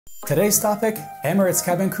Today's topic, Emirates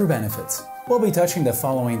Cabin Crew benefits. We'll be touching the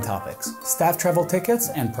following topics: staff travel tickets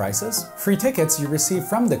and prices, free tickets you receive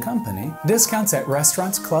from the company, discounts at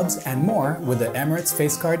restaurants, clubs, and more with the Emirates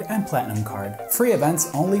Face Card and Platinum Card, free events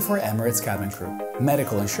only for Emirates Cabin Crew,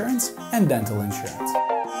 medical insurance, and dental insurance.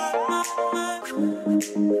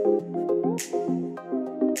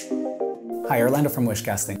 Hi, Orlando from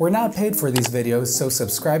WishCasting. We're not paid for these videos, so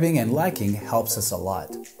subscribing and liking helps us a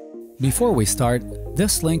lot. Before we start,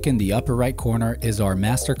 this link in the upper right corner is our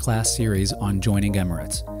masterclass series on joining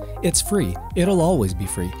Emirates. It's free, it'll always be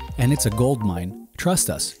free, and it's a gold mine. Trust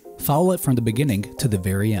us, follow it from the beginning to the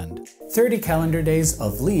very end. 30 calendar days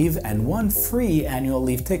of leave and 1 free annual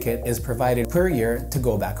leave ticket is provided per year to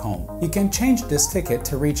go back home. You can change this ticket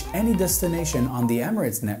to reach any destination on the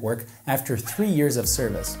Emirates network after 3 years of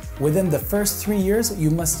service. Within the first 3 years, you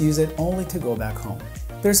must use it only to go back home.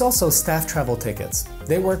 There's also staff travel tickets.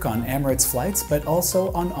 They work on Emirates flights, but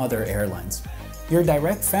also on other airlines. Your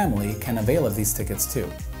direct family can avail of these tickets too.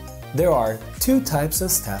 There are 2 types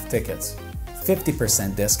of staff tickets: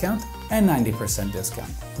 50% discount and 90%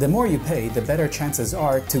 discount. The more you pay, the better chances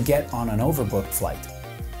are to get on an overbooked flight.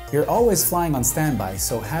 You're always flying on standby,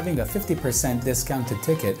 so having a 50% discounted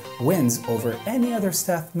ticket wins over any other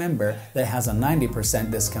staff member that has a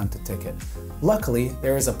 90% discounted ticket. Luckily,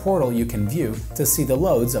 there is a portal you can view to see the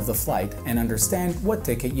loads of the flight and understand what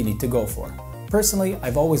ticket you need to go for. Personally,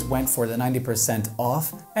 I've always went for the 90%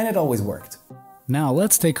 off, and it always worked. Now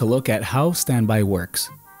let's take a look at how standby works.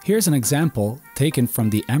 Here's an example taken from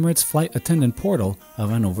the Emirates Flight Attendant portal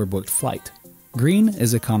of an overbooked flight. Green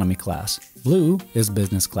is economy class, blue is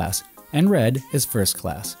business class, and red is first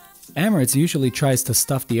class. Emirates usually tries to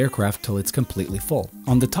stuff the aircraft till it's completely full.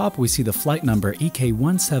 On the top we see the flight number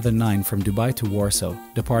EK179 from Dubai to Warsaw,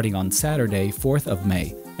 departing on Saturday, 4th of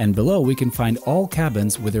May. And below we can find all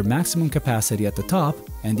cabins with their maximum capacity at the top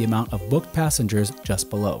and the amount of booked passengers just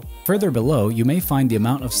below. Further below you may find the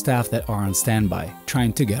amount of staff that are on standby,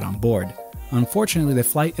 trying to get on board. Unfortunately, the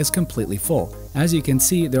flight is completely full. As you can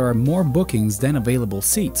see, there are more bookings than available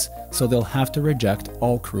seats, so they'll have to reject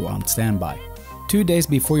all crew on standby. 2 days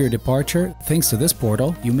before your departure, thanks to this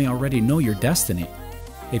portal, you may already know your destiny,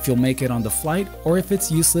 if you'll make it on the flight or if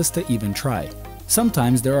it's useless to even try.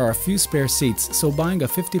 Sometimes there are a few spare seats, so buying a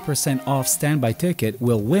 50% off standby ticket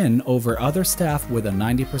will win over other staff with a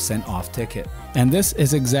 90% off ticket. And this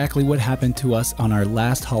is exactly what happened to us on our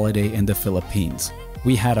last holiday in the Philippines.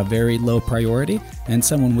 We had a very low priority, and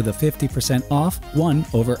someone with a 50% off won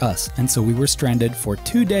over us, and so we were stranded for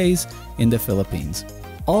 2 days in the Philippines.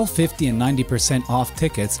 All 50 and 90% off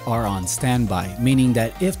tickets are on standby, meaning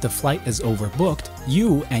that if the flight is overbooked,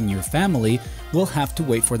 you and your family will have to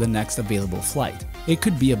wait for the next available flight. It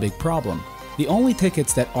could be a big problem. The only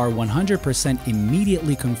tickets that are 100%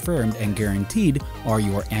 immediately confirmed and guaranteed are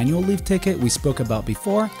your annual leave ticket we spoke about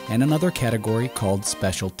before and another category called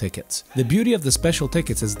special tickets. The beauty of the special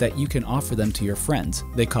tickets is that you can offer them to your friends.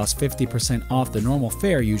 They cost 50% off the normal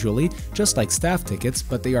fare usually, just like staff tickets,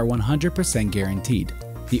 but they are 100% guaranteed.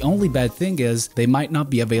 The only bad thing is they might not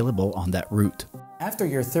be available on that route. After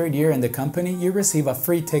your 3rd year in the company, you receive a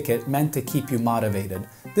free ticket meant to keep you motivated.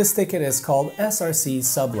 This ticket is called SRC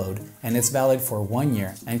Subload, and it's valid for 1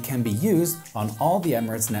 year and can be used on all the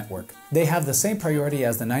Emirates network. They have the same priority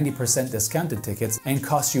as the 90% discounted tickets and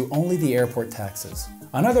cost you only the airport taxes.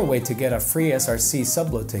 Another way to get a free SRC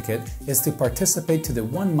Subload ticket is to participate to the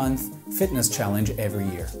 1-month fitness challenge every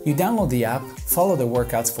year. You download the app, follow the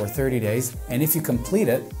workouts for 30 days, and if you complete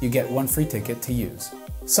it, you get 1 free ticket to use.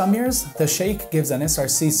 Some years, the Sheikh gives an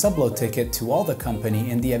SRC Subload ticket to all the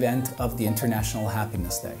company in the event of the International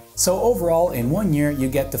Happiness Day. So overall, in 1 year, you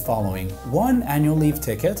get the following: 1 annual leave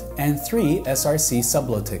ticket and 3 SRC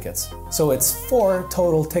Subload tickets. So it's 4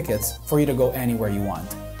 total tickets for you to go anywhere you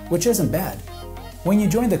want, which isn't bad. When you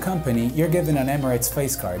join the company, you're given an Emirates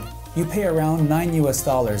Face Card. You pay around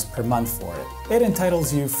 $9 per month for it. It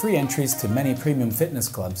entitles you free entries to many premium fitness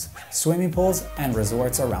clubs, swimming pools, and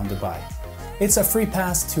resorts around Dubai. It's a free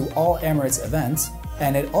pass to all Emirates events,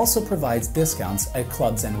 and it also provides discounts at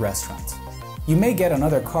clubs and restaurants. You may get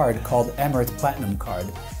another card called Emirates Platinum Card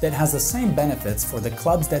that has the same benefits for the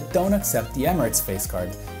clubs that don't accept the Emirates Face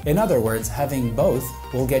Card. In other words, having both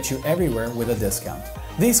will get you everywhere with a discount.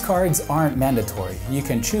 These cards aren't mandatory, you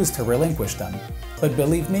can choose to relinquish them. But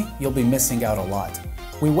believe me, you'll be missing out a lot.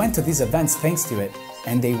 We went to these events thanks to it,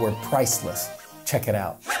 and they were priceless. Check it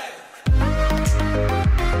out.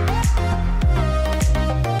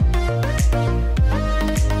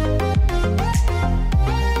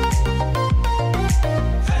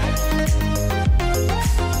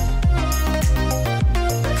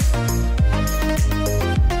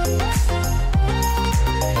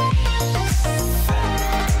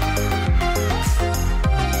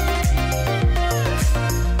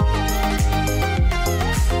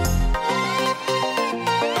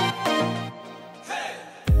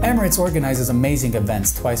 Emirates organizes amazing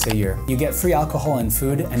events twice a year. You get free alcohol and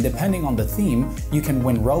food, and depending on the theme, you can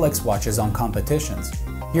win Rolex watches on competitions.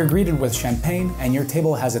 You're greeted with champagne, and your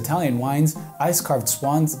table has Italian wines, ice-carved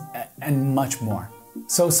swans, and much more.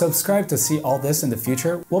 So subscribe to see all this in the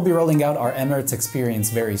future. We'll be rolling out our Emirates experience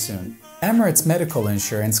very soon. Emirates medical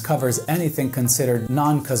insurance covers anything considered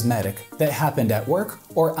non-cosmetic that happened at work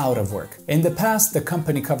or out of work. In the past, the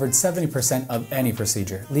company covered 70% of any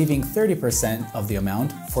procedure, leaving 30% of the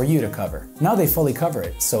amount for you to cover. Now they fully cover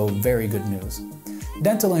it, so very good news.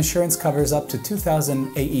 Dental insurance covers up to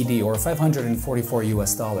 2,000 AED or $544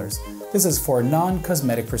 US. This is for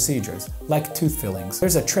non-cosmetic procedures, like tooth fillings.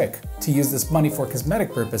 There's a trick. To use this money for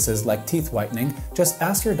cosmetic purposes like teeth whitening, just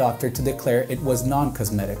ask your doctor to declare it was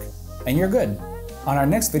non-cosmetic, and you're good. On our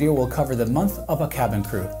next video, we'll cover the month of a cabin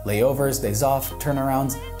crew, layovers, days off,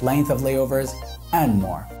 turnarounds, length of layovers, and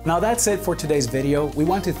more. Now that's it for today's video. We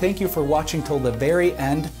want to thank you for watching till the very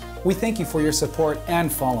end. We thank you for your support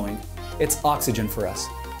and following. It's oxygen for us.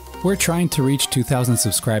 We're trying to reach 2,000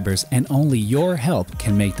 subscribers, and only your help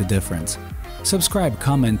can make the difference. Subscribe,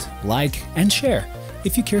 comment, like, and share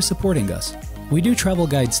if you care supporting us. We do travel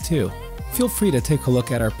guides too. Feel free to take a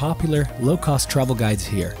look at our popular low-cost travel guides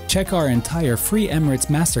here. Check our entire free Emirates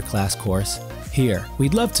Masterclass course here.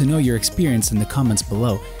 We'd love to know your experience in the comments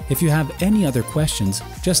below. If you have any other questions,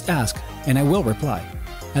 just ask and I will reply.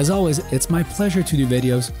 As always, it's my pleasure to do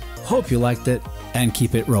videos. Hope you liked it, and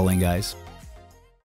keep it rolling, guys.